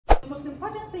The most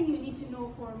important thing you need to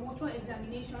know for motor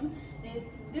examination is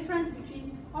difference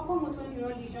between upper motor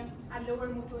neural lesion and lower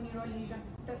motor neural lesion,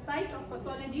 the site of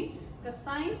pathology, the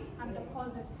signs, and the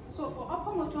causes. So for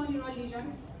upper motor neural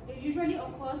lesion, it usually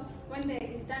occurs when there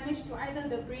is damage to either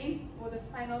the brain or the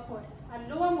spinal cord. And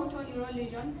lower motor neural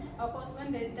lesion occurs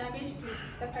when there is damage to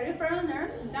the peripheral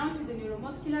nerves down to the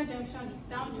neuromuscular junction,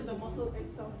 down to the muscle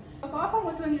itself. For upper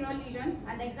motor neural lesion,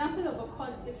 an example of a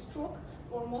cause is stroke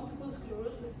or multiple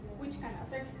sclerosis, which can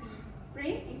affect the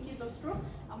brain in case of stroke,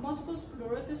 and multiple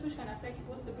sclerosis, which can affect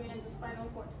both the brain and the spinal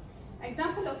cord.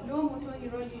 Example of low motor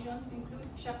neural lesions include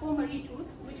Charcot-Marie tooth,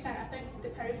 which can affect the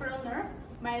peripheral nerve,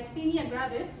 myasthenia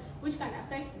gravis, which can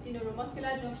affect the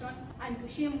neuromuscular junction, and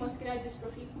Duchenne muscular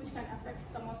dystrophy, which can affect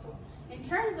the muscle. In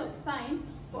terms of signs,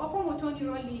 for upper motor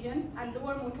neural lesion and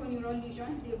lower motor neural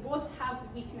lesion, they both have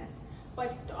weakness,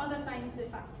 but the other signs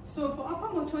differ. So for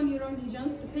upper motor neural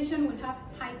lesions, the patient will have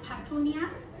hypertonia,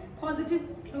 positive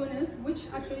clonus, which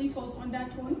actually falls under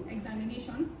tone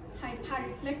examination,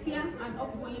 hyperreflexia, and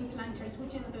upgoing plantars,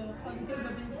 which is the positive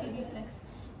Babinski reflex.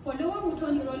 For lower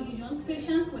motor neural lesions,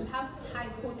 patients will have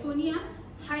hypotonia,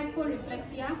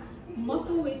 hyporeflexia,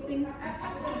 muscle wasting, and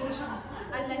fasciculations.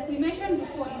 And like we mentioned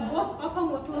before, in both upper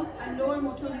motor and lower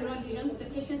motor neural lesions, the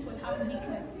patients will have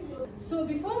weakness. So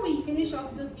before we finish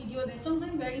off this video, there's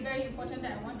something very, very important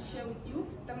that I want to share with you,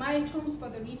 the myotomes for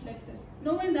the reflexes.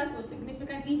 Knowing that will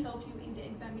significantly help you in the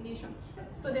examination.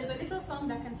 So there's a little song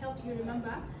that can help you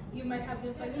remember. You might have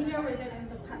been familiar with it in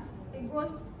the past. It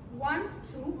goes 1,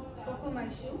 2, buckle my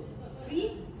shoe,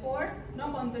 3, 4,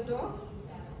 knock on the door,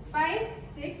 5,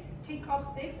 6, pick up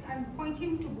sticks, and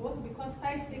pointing to both because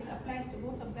 5, 6 applies to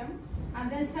both of them.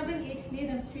 And then 7, 8, lay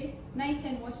them straight, 9,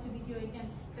 10, watch the video again.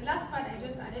 The last part I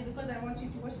just added because I want you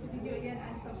to watch the video again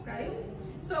and subscribe.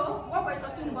 So what we're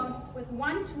talking about with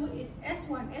 1, 2 is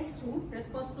S1, S2,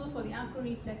 responsible for the ankle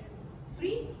reflex.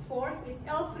 3, 4 is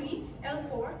L3,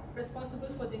 L4, responsible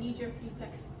for the knee jerk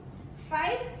reflex.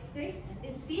 5, 6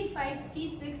 is C5,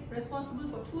 C6, responsible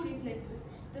for two reflexes,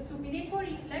 the supinator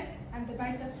reflex and the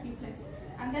biceps reflex.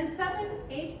 And then 7,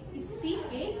 8 is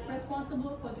C8,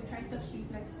 responsible for the triceps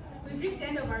reflex. We've reached the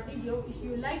end of our video. If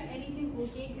you liked anything or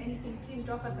gained anything, please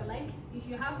drop us a like. If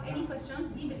you have any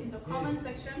questions, leave it in the comment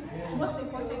section. Most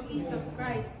importantly,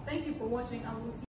 subscribe. Thank you for watching, and we'll see you.